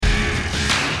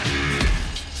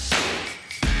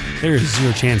there is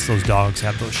zero chance those dogs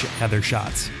have their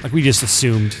shots. Like, we just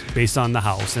assumed based on the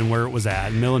house and where it was at,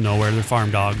 in the middle of nowhere, they're farm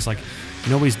dogs. Like,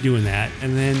 nobody's doing that.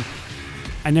 And then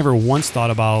I never once thought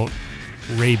about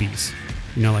rabies.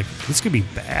 Like, this could be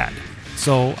bad.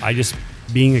 So I just,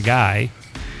 being a guy,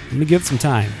 let me give it some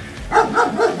time.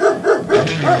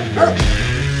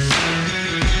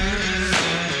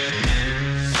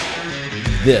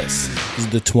 This is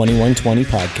the 2120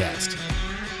 Podcast,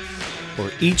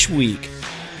 where each week,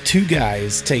 two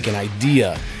guys take an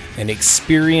idea, an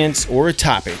experience, or a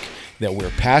topic that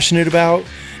we're passionate about,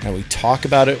 and we talk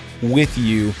about it with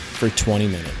you for 20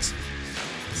 minutes.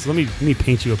 So let me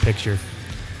paint you a picture.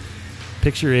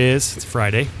 Picture is, it's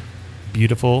Friday,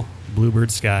 beautiful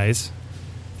bluebird skies,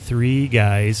 three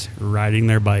guys riding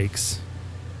their bikes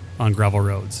on gravel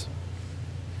roads.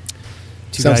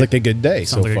 Sounds like a good day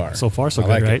so far. So far, so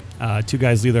good, right? Two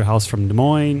guys leave their house from Des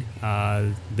Moines.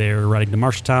 They're riding to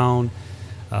Marshalltown.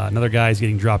 Another guy's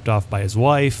getting dropped off by his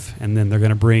wife, and then they're going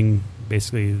to bring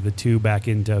basically the two back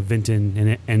into Vinton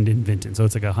and end in Vinton. So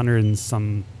it's like 100 and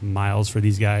some miles for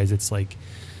these guys. It's like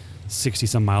 60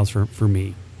 some miles for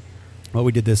me. Well,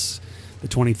 we did this the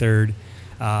 23rd,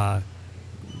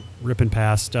 ripping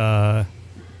past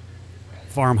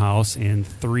farmhouse, and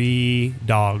three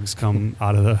dogs come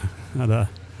out of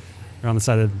around the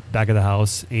side of the back of the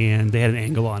house, and they had an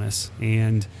angle on us,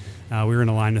 and we were in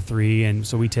a line of three, and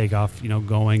so we take off,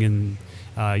 going, and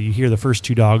you hear the first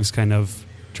two dogs kind of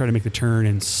try to make the turn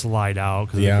and slide out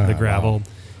because of the gravel. Wow.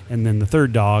 And then the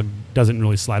third dog doesn't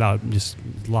really slide out, just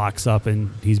locks up,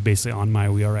 and he's basically on my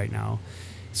wheel right now.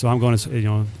 So I'm going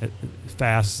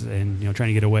fast and trying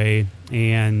to get away,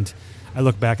 and I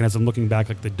look back, and as I'm looking back,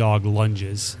 like, the dog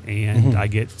lunges, and I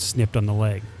get snipped on the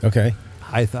leg. Okay.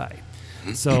 High thigh.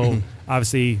 So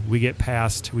obviously we get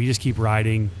past, we just keep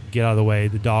riding, get out of the way.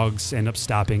 The dogs end up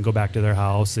stopping, go back to their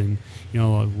house, and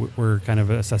we're kind of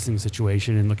assessing the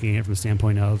situation and looking at it from the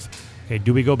standpoint of, okay,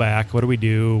 do we go back? What do we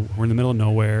do? We're in the middle of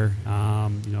nowhere.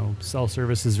 Cell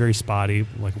service is very spotty.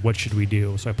 Like, what should we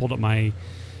do? So I pulled up my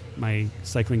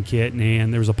cycling kit,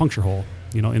 and there was a puncture hole,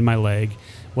 in my leg.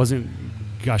 Wasn't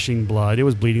gushing blood. It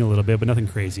was bleeding a little bit, but nothing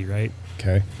crazy, right?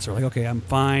 Okay. So we're like, okay, I'm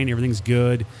fine. Everything's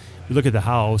good. We look at the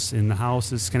house, and the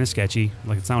house is kind of sketchy.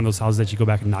 Like, it's not one of those houses that you go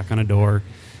back and knock on a door.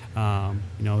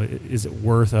 Is it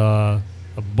worth a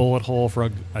bullet hole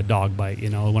for a dog bite?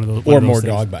 One of those, or more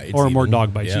dog bites, or more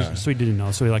dog bites. Yeah. So we didn't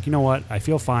know. So we're like, you know what? I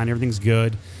feel fine. Everything's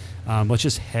good. Let's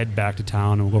just head back to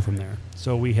town, and we'll go from there.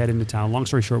 So we head into town. Long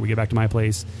story short, we get back to my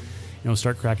place.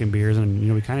 Start cracking beers,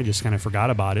 and we kind of forgot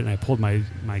about it. And I pulled my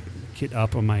kit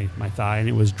up on my thigh, and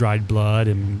it was dried blood,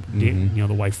 and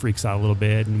the wife freaks out a little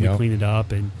bit, and we clean it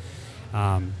up, and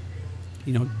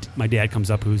my dad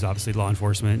comes up, who's obviously law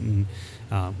enforcement,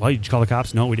 and did you call the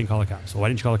cops? No, we didn't call the cops. Well, why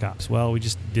didn't you call the cops? Well, we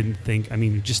just didn't think.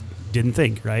 Just didn't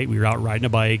think. Right? We were out riding a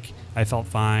bike. I felt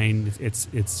fine. It's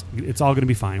all going to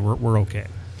be fine. We're okay.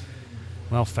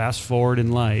 Well, fast forward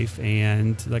in life,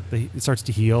 and it starts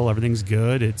to heal. Everything's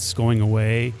good. It's going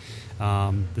away.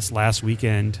 This last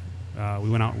weekend, we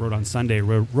went out and rode on Sunday.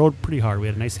 Rode pretty hard. We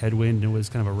had a nice headwind, and it was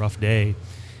kind of a rough day.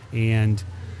 And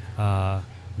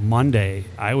Monday,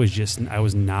 I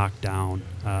was knocked down.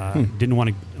 Didn't want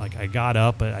to, I got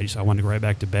up, but I wanted to go right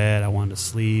back to bed. I wanted to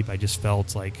sleep. I just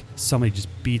felt like somebody just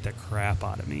beat the crap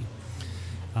out of me.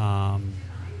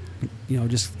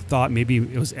 Just thought maybe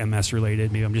it was MS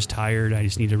related. Maybe I'm just tired. I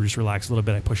just need to just relax a little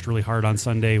bit. I pushed really hard on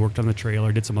Sunday, worked on the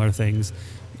trailer, did some other things.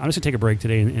 I'm just going to take a break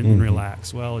today and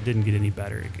relax. Well, it didn't get any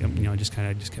better. It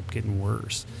just kept getting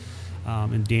worse.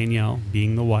 And Danielle,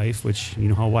 being the wife, which you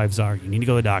know how wives are, you need to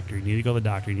go to the doctor, you need to go to the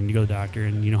doctor, you need to go to the doctor.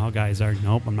 And you know how guys are,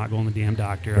 nope, I'm not going to the damn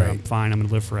doctor. Right. I'm fine. I'm going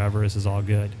to live forever. This is all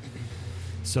good.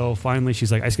 So finally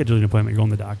she's like, I scheduled an appointment. You're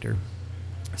going to the doctor.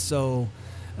 So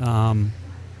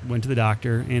went to the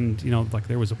doctor, and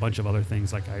there was a bunch of other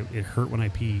things. It hurt when I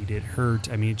peed. It hurt.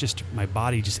 My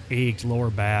body just ached,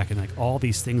 lower back, and all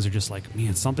these things are just like,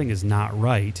 man, something is not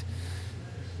right.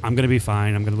 I'm going to be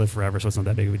fine. I'm going to live forever, so it's not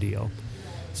that big of a deal.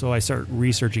 So I start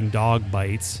researching dog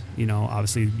bites.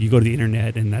 Obviously you go to the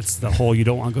internet, and that's the hole you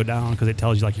don't want to go down, because it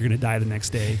tells you you're going to die the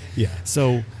next day. Yeah.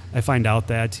 So I find out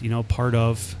that part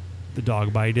of the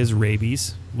dog bite is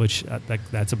rabies, which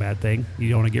that's a bad thing. You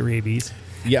don't want to get rabies.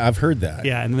 Yeah, I've heard that.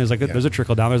 Yeah, and then there's a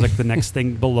trickle down. There's the next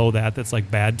thing below that's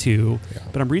bad too. Yeah.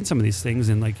 But I'm reading some of these things,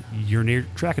 and urinary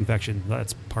tract infection.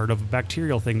 That's part of a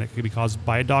bacterial thing that could be caused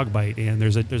by a dog bite, and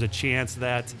there's a chance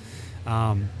that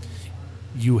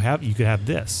you could have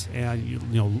this,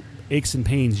 and aches and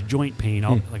pains, joint pain,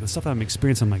 all the stuff that I'm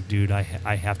experiencing. I'm like, dude, I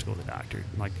have to go to the doctor.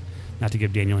 Not to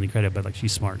give Danielle any credit, but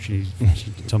she's smart. She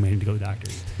told me I need to go to the doctor.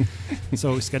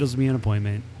 So schedules me an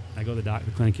appointment. I go to the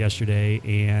clinic yesterday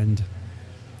and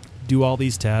do all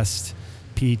these tests,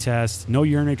 pee test, no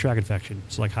urinary tract infection.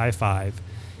 So like high five.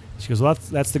 She goes, well,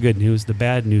 that's the good news. The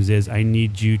bad news is I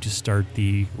need you to start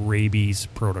the rabies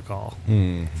protocol.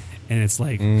 And it's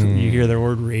like, you hear the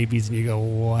word rabies and you go,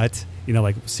 what? You know,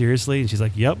 like, seriously? And she's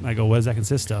like, yep. I go, what does that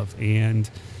consist of? And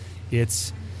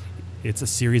it's a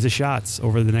series of shots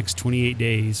over the next 28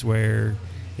 days where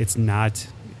it's not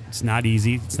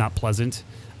easy. It's not pleasant.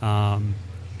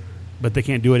 But they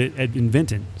can't do it in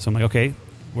Vinton. So I'm like, okay,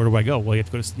 where do I go? Well, you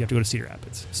have to go to Cedar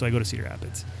Rapids. So I go to Cedar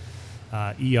Rapids.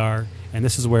 ER, and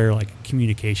this is where like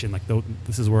communication, like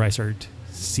this is where I start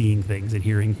seeing things and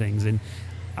hearing things, and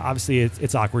obviously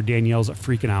it's awkward. Danielle's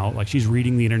freaking out, like she's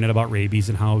reading the internet about rabies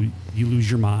and how you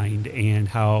lose your mind and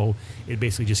how it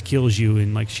basically just kills you,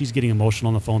 and like she's getting emotional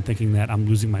on the phone thinking that I'm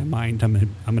losing my mind,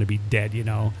 I'm gonna be dead, you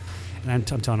know. And I'm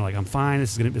telling her like I'm fine.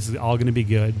 This is all gonna be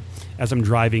good. As I'm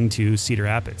driving to Cedar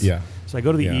Rapids, So I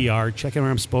go to the ER, check in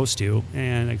where I'm supposed to,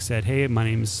 and I said, hey, my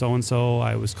name's so-and-so.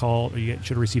 I was called, or you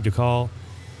should have received a call.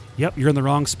 Yep, you're in the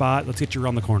wrong spot. Let's get you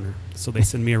around the corner. So they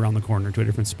send me around the corner to a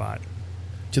different spot.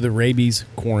 To the rabies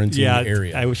quarantine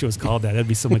area. I wish it was called that. That'd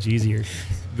be so much easier.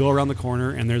 Go around the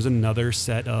corner, and there's another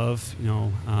set of,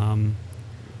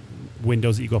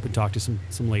 windows that you go up and talk to some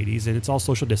ladies, and it's all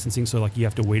social distancing, so like you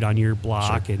have to wait on your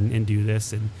block and do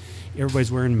this, and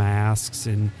everybody's wearing masks,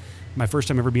 and my first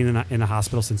time ever being in a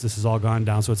hospital since this has all gone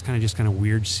down, so it's kind of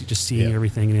weird just seeing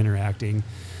everything and interacting.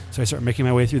 So I start making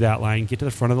my way through that line, get to the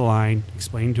front of the line,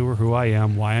 explain to her who I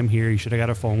am, why I'm here. You should have got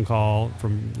a phone call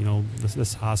from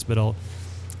this hospital.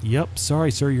 Yep,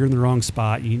 sorry, sir, you're in the wrong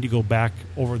spot. You need to go back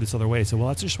over this other way. So, well,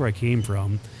 that's just where I came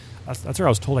from. That's where I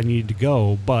was told I needed to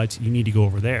go, but you need to go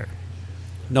over there.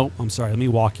 Nope, I'm sorry, let me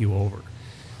walk you over.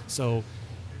 So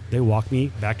they walk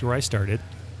me back to where I started,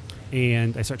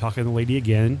 and I start talking to the lady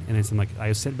again, and I'm like, I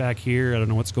was sent back here, I don't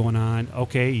know what's going on.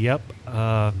 Okay, yep,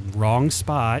 wrong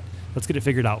spot. Let's get it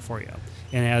figured out for you.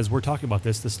 And as we're talking about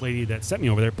this lady that sent me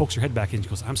over there pokes her head back in. She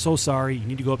goes, I'm so sorry. You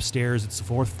need to go upstairs. It's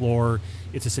the 4th floor.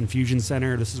 It's this infusion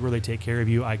center. This is where they take care of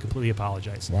you. I completely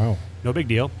apologize. Wow. No big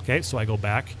deal. Okay, so I go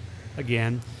back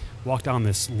again, walk down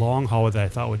this long hallway that I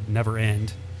thought would never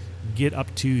end, get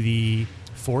up to the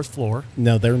 4th floor.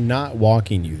 No, they're not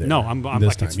walking you there. No, I'm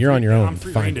this like, time. You're on your own. I'm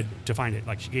free to find it.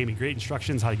 Like, she gave me great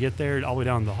instructions how to get there, all the way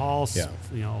down the hall.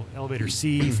 Elevator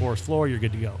C, 4th floor, you're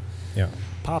good to go. Yeah.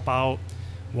 Pop out,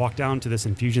 walk down to this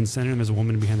infusion center, and there's a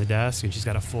woman behind the desk, and she's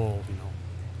got a full,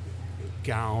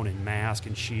 gown and mask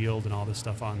and shield and all this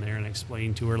stuff on there. And I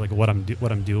explained to her like what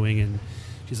I'm doing, and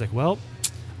she's like, "Well,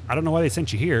 I don't know why they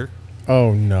sent you here."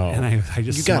 Oh no! And I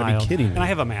just you smiled. Gotta be kidding me. And I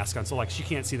have a mask on, so like she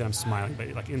can't see that I'm smiling, but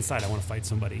like inside I want to fight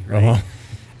somebody, right? Uh-huh.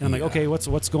 And I'm like, okay,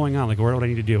 what's going on? Like, what do I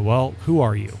need to do? Well, who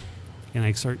are you? And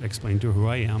I start explaining to her who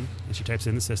I am, and she types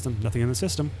in the system. Nothing in the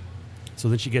system. So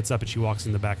then she gets up and she walks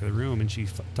in the back of the room, and she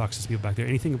talks to people back there.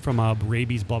 Anything from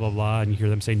rabies, blah, blah, blah, and you hear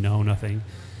them say no, nothing.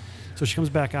 So she comes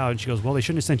back out, and she goes, well, they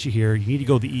shouldn't have sent you here. You need to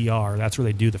go to the ER. That's where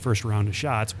they do the first round of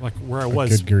shots, like where I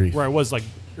was like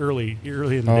early in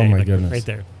the day. My like, goodness. right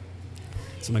there.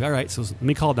 So I'm like, all right, so let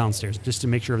me call downstairs just to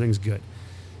make sure everything's good.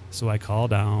 So I call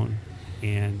down,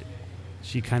 and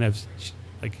she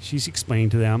she's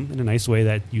explained to them in a nice way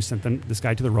that you sent this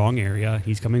guy to the wrong area.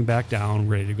 He's coming back down,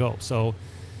 ready to go. So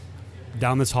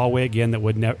down this hallway again that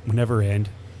would never end,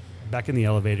 back in the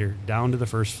elevator, down to the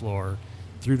 1st floor,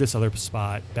 through this other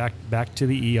spot, back to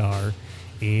the ER,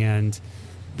 and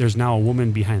there's now a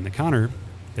woman behind the counter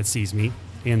that sees me,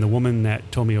 and the woman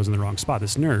that told me I was in the wrong spot,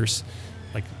 this nurse,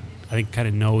 like I think kind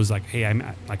of knows like, hey,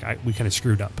 we kind of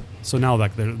screwed up. So now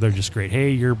like they're just great.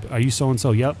 Hey, are you so and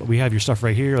so? Yep, we have your stuff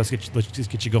right here. Let's just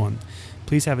get you going.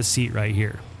 Please have a seat right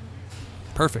here.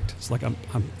 Perfect. It's like I'm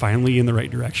finally in the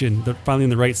right direction. They're finally in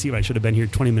the right seat. I should have been here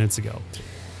 20 minutes ago.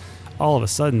 All of a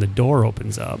sudden, the door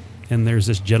opens up, and there's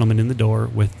this gentleman in the door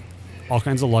with all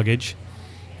kinds of luggage,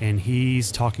 and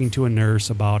he's talking to a nurse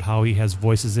about how he has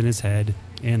voices in his head,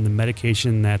 and the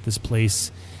medication that this place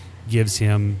gives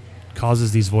him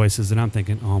causes these voices. And I'm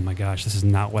thinking, oh my gosh, this is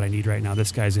not what I need right now.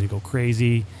 This guy's going to go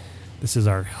crazy. This is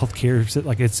our healthcare.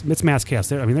 Like it's mass chaos.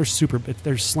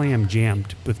 They're slam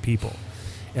jammed with people.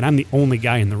 And I'm the only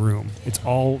guy in the room. It's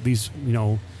all these,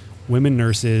 women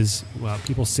nurses,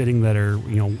 people sitting that are,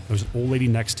 there's an old lady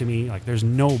next to me. Like, there's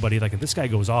nobody. Like, if this guy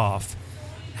goes off,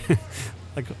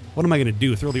 like, what am I going to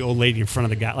do? Throw the old lady in front of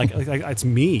the guy? Like it's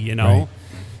me, Right.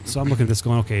 So I'm looking at this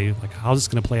going, okay, like, how's this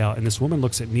going to play out? And this woman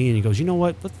looks at me and he goes, you know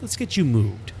what? Let's get you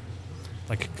moved.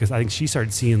 Like, because I think she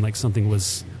started seeing, like, something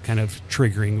was kind of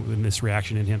triggering in this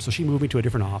reaction in him. So she moved me to a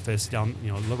different office down,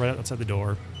 right outside the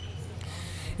door.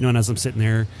 And as I'm sitting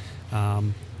there,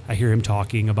 I hear him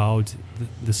talking about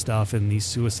the stuff and these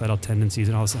suicidal tendencies,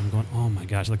 and all of a sudden I'm going, oh my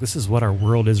gosh, like this is what our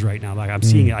world is right now. Like I'm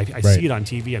seeing it, I see it on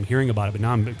TV, I'm hearing about it, but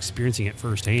now I'm experiencing it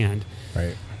firsthand.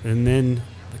 Right. And then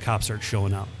the cops start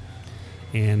showing up.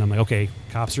 And I'm like, okay,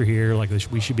 cops are here. Like,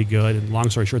 we should be good. And long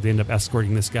story short, they end up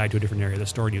escorting this guy to a different area of the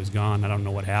store, and he was gone. I don't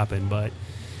know what happened, but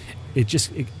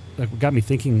like, what got me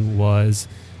thinking was,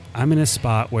 I'm in a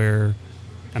spot where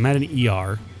I'm at an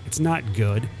ER. It's not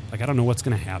good. Like, I don't know what's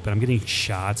going to happen. I'm getting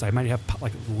shots. I might have,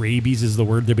 like, rabies is the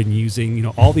word they've been using. You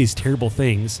know, all these terrible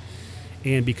things.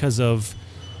 And because of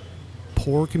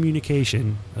poor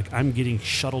communication, like, I'm getting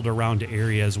shuttled around to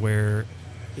areas where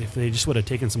if they just would have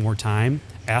taken some more time,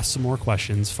 asked some more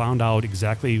questions, found out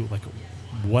exactly like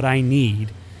what I need,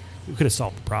 we could have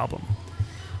solved the problem.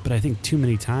 But I think too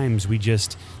many times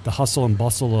the hustle and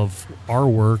bustle of our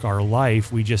work, our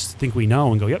life, we just think we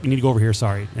know and go, yep, you need to go over here,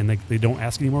 sorry. And they don't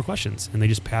ask any more questions, and they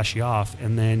just pass you off.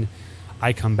 And then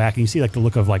I come back and you see like the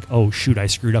look of like, oh shoot, I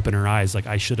screwed up in her eyes. Like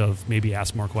I should have maybe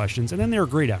asked more questions. And then they were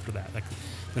great after that. Like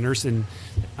the nurse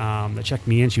that checked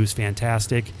me in, she was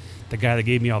fantastic. The guy that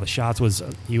gave me all the shots was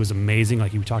amazing.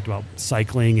 Like, we talked about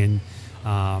cycling and,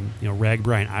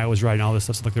 Ragbri and I was riding all this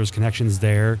stuff. So like there was connections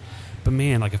there, but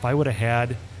man, like if I would have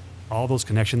had all those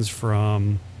connections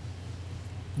from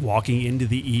walking into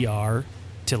the ER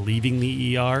to leaving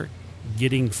the ER,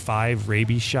 getting 5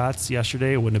 rabies shots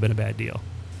yesterday, it wouldn't have been a bad deal.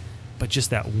 But just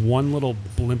that one little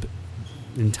blimp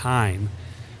in time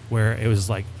where it was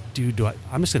like, dude,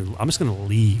 I'm just gonna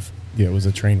leave. Yeah, it was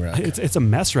a train wreck. It's a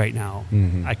mess right now.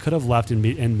 Mm-hmm. I could have left and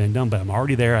been done, but I'm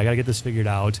already there. I got to get this figured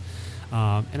out.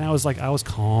 And I was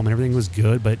calm and everything was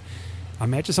good. But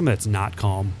imagine someone that's not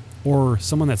calm, or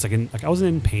someone that's like I wasn't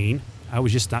in pain. I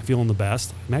was just not feeling the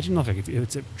best. Imagine like if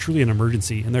it's truly an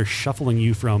emergency and they're shuffling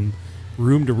you from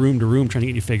room to room to room trying to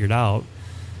get you figured out.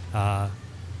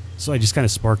 So I just kind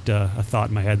of sparked a thought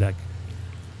in my head that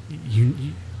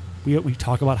we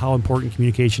talk about how important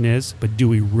communication is, but do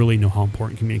we really know how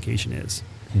important communication is?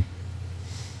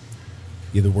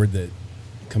 Yeah, the word that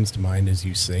comes to mind as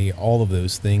you say all of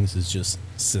those things is just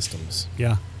systems.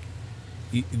 Yeah.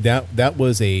 That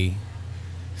was a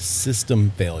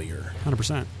system failure.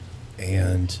 100%.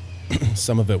 And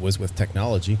some of it was with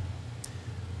technology,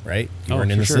 right? You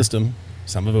weren't in the sure. system.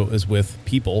 Some of it was with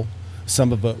people.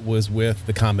 Some of it was with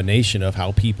the combination of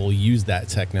how people use that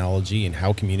technology and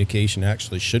how communication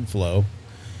actually should flow.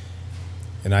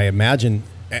 And I imagine,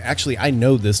 actually, I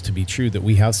know this to be true, that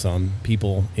we have some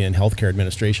people in healthcare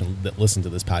administration that listen to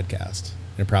this podcast.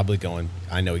 They're probably going,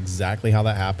 I know exactly how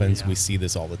that happens. Yeah. We see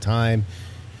this all the time.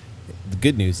 The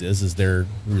good news is they're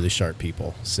really sharp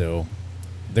people. So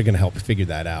they're going to help figure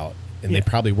that out. And they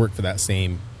probably work for that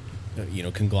same,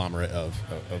 conglomerate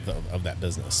of that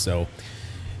business. So,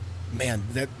 man,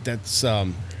 that's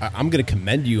I'm going to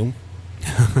commend you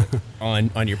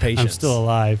on your patience. I'm still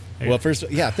alive. Well, first,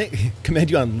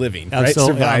 commend you on living, I'm right? still,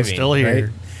 Surviving. I'm still here.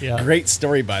 Right? Yeah. Great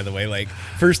story, by the way. Like,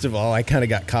 first of all, I kind of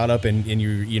got caught up in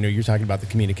you're talking about the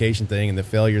communication thing and the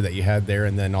failure that you had there,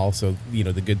 and then also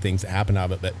the good things that happened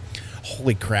out of it. But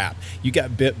holy crap, you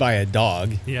got bit by a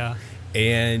dog. Yeah.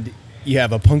 And you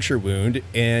have a puncture wound,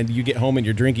 and you get home and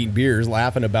you're drinking beers,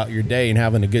 laughing about your day and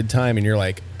having a good time, and you're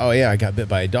like, oh yeah, I got bit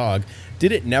by a dog.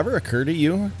 Did it never occur to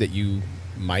you that you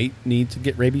might need to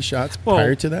get rabies shots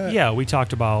prior to that? Yeah, we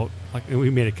talked about, like, we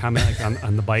made a comment like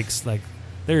on the bikes, like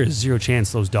there is zero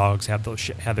chance those dogs have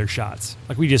their shots.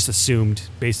 Like, we just assumed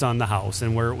based on the house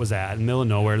and where it was at, in the middle of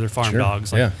nowhere, they're farm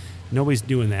dogs. Like, nobody's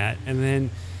doing that. And then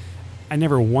I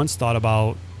never once thought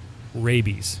about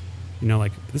rabies.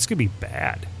 Like, this could be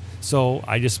bad. So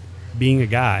I just, being a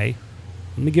guy,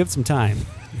 let me give it some time.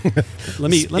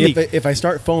 If I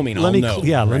start foaming, I'll know.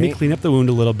 Let me clean up the wound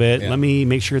a little bit. Yeah. Let me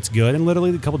make sure it's good. And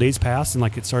literally a couple days passed, and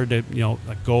like it started to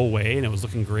go away, and it was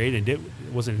looking great, and it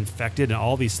wasn't infected, and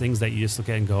all these things that you just look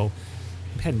at and go,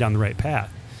 I'm heading down the right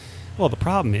path. Well, the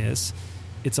problem is,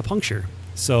 it's a puncture.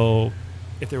 So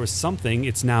if there was something,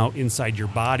 it's now inside your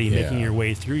body, making your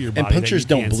way through your body. And punctures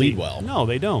that you don't can't bleed see. well. No,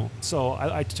 they don't. So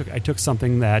I took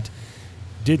something that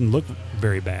didn't look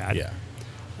very bad. Yeah.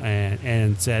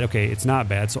 And said, okay, it's not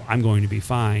bad, so I'm going to be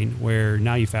fine. Where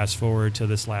now you fast forward to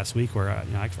this last week where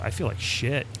I feel like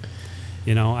shit.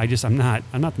 I'm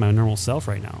not my normal self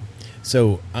right now.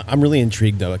 So I'm really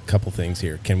intrigued though, a couple things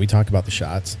here. Can we talk about the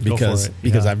shots? Because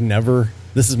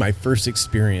this is my first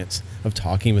experience of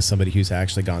talking with somebody who's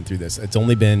actually gone through this. It's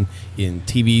only been in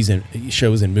TVs and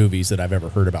shows and movies that I've ever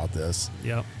heard about this.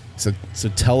 Yep. So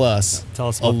tell us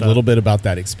a little bit about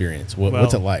that experience.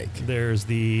 What's it like? There's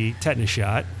the tetanus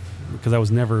shot, because I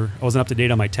wasn't up to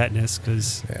date on my tetanus.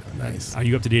 Nice. Are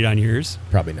you up to date on yours?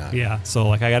 Probably not. Yeah. So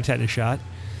like I got a tetanus shot.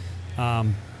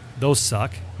 those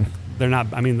suck. They're not.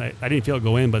 I mean, I didn't feel it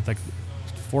go in, but like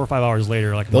 4 or 5 hours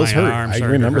later, like those my hurt. arm I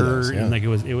started remember to hurt, those, yeah. and like it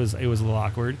was a little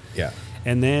awkward. Yeah.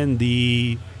 And then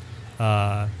the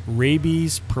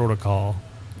rabies protocol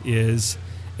is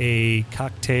a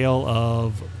cocktail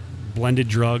of blended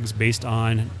drugs based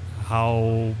on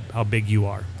how big you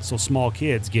are. So small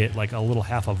kids get like a little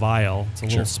half a vial. It's a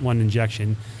little one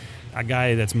injection. A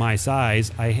guy that's my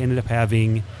size, I ended up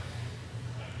having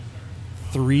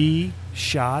 3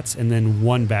 shots and then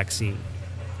 1 vaccine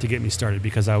to get me started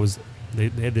because they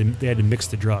had to mix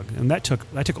the drug, and that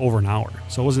took over an hour.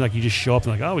 So it wasn't like you just show up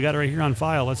and like, oh, we got it right here on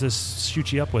file, let's just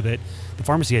shoot you up with it. The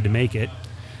pharmacy had to make it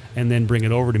and then bring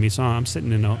it over to me. So I'm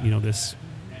sitting in this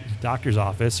doctor's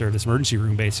office or this emergency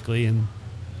room basically, and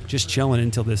just chilling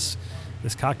until this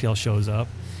cocktail shows up.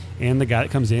 And the guy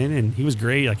that comes in, and he was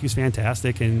great, like he was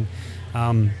fantastic, and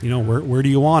where do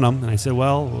you want them? And I said,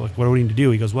 well, what do we need to do?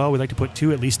 He goes, well, we'd like to put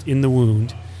 2 at least in the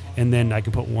wound, and then I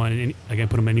can put 1 in, I can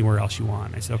put them anywhere else you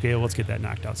want. I said, okay, well, let's get that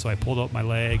knocked out. So I pulled out my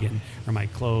leg or my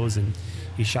clothes, and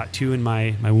he shot 2 in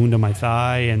my wound on my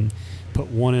thigh, and put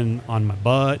 1 in on my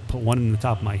butt, put 1 in the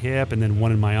top of my hip, and then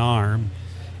 1 in my arm,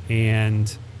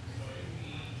 and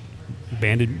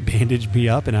bandaged me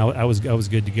up, and I was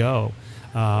good to go.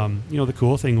 The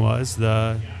cool thing was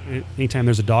anytime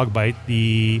there's a dog bite,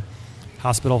 the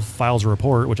hospital files a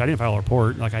report, which I didn't file a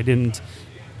report. Like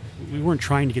we weren't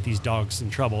trying to get these dogs in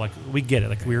trouble. Like we get it.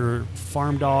 Like we're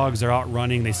farm dogs. They're out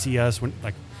running. They see us when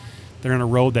like they're on a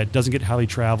road that doesn't get highly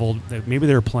traveled. Maybe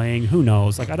they're playing. Who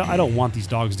knows? Like I don't want these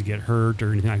dogs to get hurt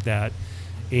or anything like that.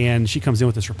 And she comes in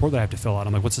with this report that I have to fill out.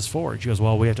 I'm like, what's this for? She goes,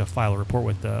 well, we have to file a report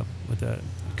with the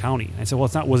county. I said, well,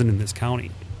 wasn't in this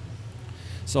county.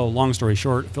 So long story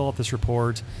short, fill out this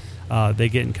report. They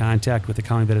get in contact with the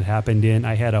county that it happened in.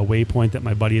 I had a waypoint that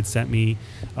my buddy had sent me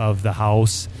of the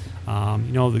house.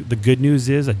 The good news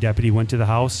is a deputy went to the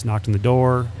house, knocked on the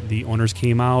door. The owners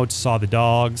came out, saw the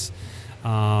dogs.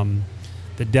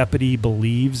 The deputy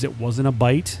believes it wasn't a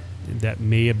bite. That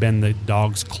may have been the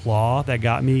dog's claw that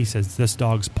got me. He says this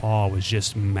dog's paw was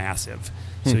just massive.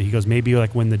 So he goes, maybe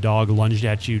like when the dog lunged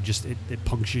at you, just it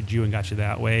punctured you and got you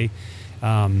that way.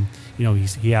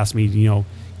 He asked me,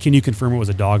 can you confirm it was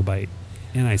a dog bite?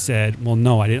 And I said, well,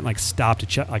 no, I didn't like stop to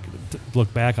check, like to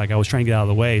look back, like I was trying to get out of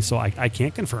the way, so I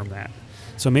can't confirm that.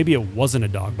 So maybe it wasn't a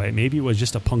dog bite. Maybe it was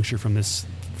just a puncture from this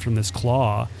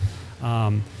claw.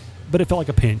 But it felt like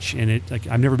a pinch, and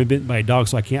I've never been bitten by a dog,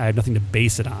 so I have nothing to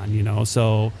base it on,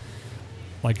 So,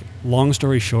 like, long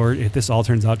story short, if this all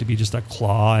turns out to be just a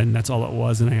claw and that's all it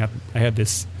was, and I have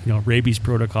this rabies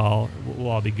protocol, we'll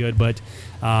all be good. But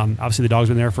obviously the dog's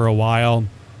been there for a while.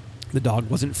 The dog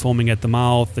wasn't foaming at the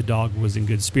mouth. The dog was in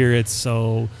good spirits.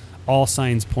 So all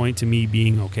signs point to me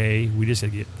being okay. We just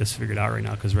had to get this figured out right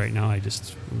now because right now I'm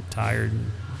tired.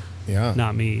 Yeah.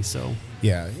 Not me. So.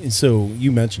 Yeah. And so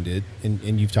you mentioned it,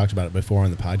 and you've talked about it before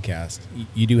on the podcast.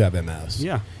 You do have MS.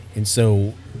 Yeah. And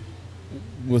so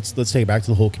let's take it back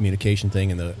to the whole communication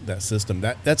thing and that system.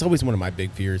 That's always one of my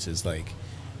big fears is like,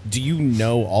 do you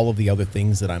know all of the other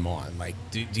things that I'm on? Like,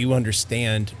 do you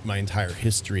understand my entire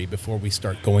history before we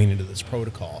start going into this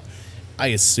protocol?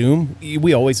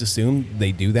 We always assume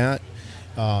they do that.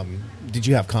 Did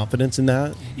you have confidence in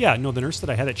that? Yeah, no, the nurse that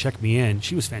I had that checked me in,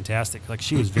 she was fantastic. Like,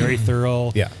 she was very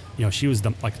thorough. Yeah. She was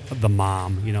the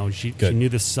mom. She knew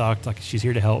this sucked. Like, she's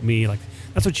here to help me. Like,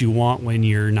 that's what you want when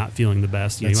you're not feeling the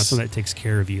best. You want someone that takes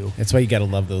care of you. That's why you got to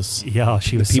love those. Yeah,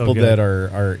 she was the people so good. that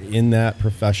are in that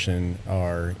profession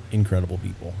are incredible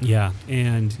people. Yeah,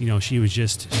 and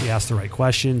she asked the right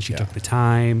questions. She took the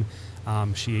time.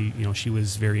 She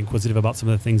was very inquisitive about some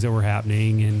of the things that were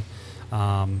happening,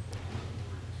 and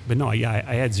but no, yeah,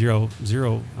 I had zero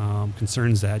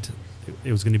concerns that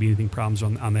it was going to be anything problems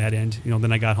on that end.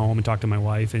 Then I got home and talked to my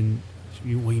wife, and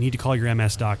you need to call your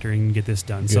MS doctor and get this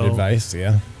done. Good advice,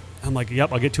 yeah. I'm like,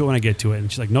 yep, I'll get to it when I get to it.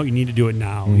 And she's like, no, you need to do it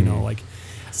now.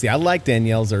 See, I like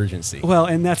Danielle's urgency. Well,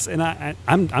 and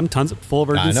I'm tons full of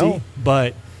urgency. I know.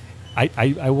 But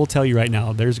I will tell you right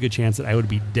now, there's a good chance that I would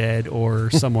be dead or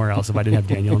somewhere else if I didn't have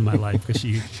Danielle in my life because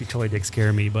she totally takes care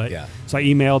of me. But yeah. So I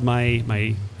emailed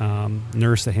my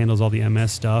nurse that handles all the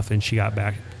MS stuff, and she got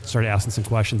back, started asking some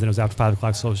questions, and it was after 5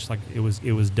 o'clock, so it was just like it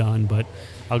was done. But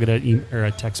I'll get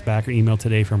a text back or email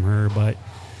today from her. But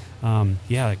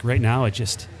like right now, I'm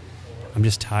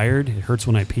just tired. It hurts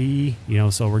when I pee,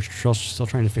 so we're still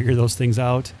trying to figure those things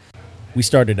out. We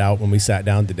started out when we sat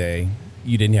down today.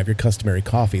 You didn't have your customary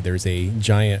coffee. There's a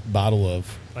giant bottle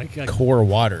of core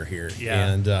water here. Yeah.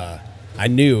 And I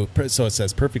knew, so it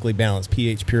says perfectly balanced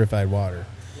pH purified water.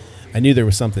 I knew there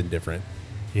was something different.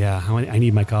 Yeah, I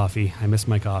need my coffee. I miss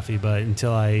my coffee, but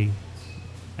until I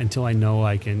know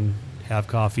I can have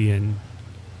coffee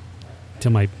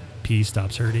until my pee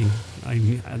stops hurting. I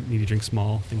need to drink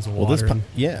small things of water.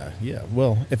 Yeah.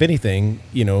 Well, if anything,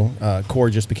 Core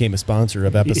just became a sponsor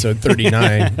of episode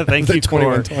 39. Thank you,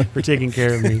 Core, for taking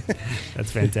care of me.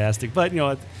 That's fantastic. But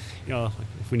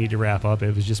if we need to wrap up,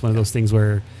 it was just one of those things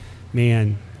where,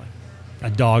 man, a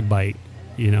dog bite.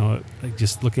 Like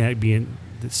just looking at it being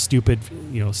the stupid,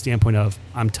 standpoint of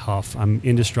I'm tough, I'm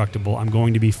indestructible, I'm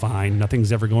going to be fine.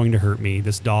 Nothing's ever going to hurt me.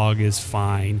 This dog is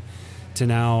fine. To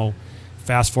now,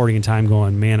 fast forwarding in time,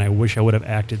 going, man, I wish I would have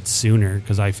acted sooner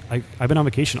because I've been on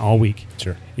vacation all week.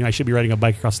 Sure. I should be riding a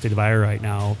bike across the state of Iowa right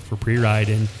now for pre-ride,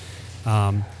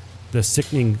 and the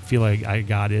sickening feeling I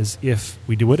got is if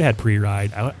we would have had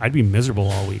pre-ride, I'd be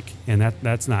miserable all week, and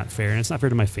that's not fair. And it's not fair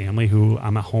to my family, who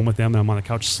I'm at home with them and I'm on the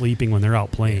couch sleeping when they're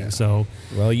out playing. Yeah. So,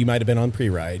 well, you might have been on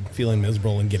pre-ride, feeling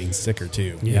miserable and getting sicker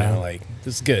too. Yeah,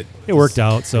 this is good. It worked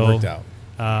out. So it worked out.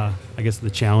 I guess the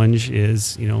challenge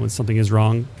is, when something is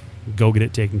wrong, go get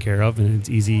it taken care of. And it's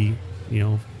easy,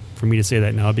 for me to say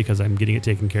that now because I'm getting it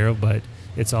taken care of, but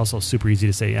it's also super easy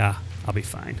to say, yeah, I'll be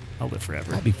fine. I'll live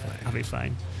forever. I'll be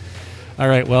fine. All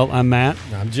right. Well, I'm Matt.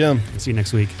 I'm Jim. See you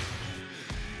next week.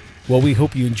 Well, we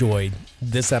hope you enjoyed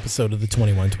this episode of the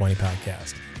 2120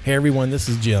 podcast. Hey, everyone, this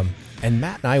is Jim. And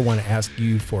Matt and I want to ask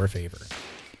you for a favor.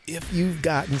 If you've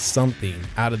gotten something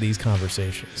out of these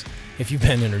conversations, if you've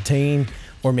been entertained,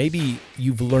 or maybe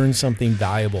you've learned something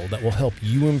valuable that will help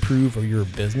you improve or your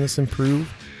business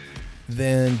improve,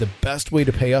 then the best way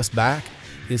to pay us back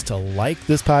is to like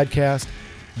this podcast,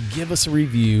 give us a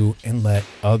review, and let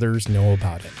others know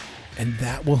about it. And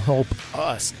that will help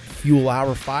us fuel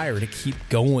our fire to keep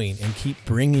going and keep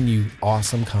bringing you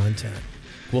awesome content.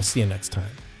 We'll see you next time.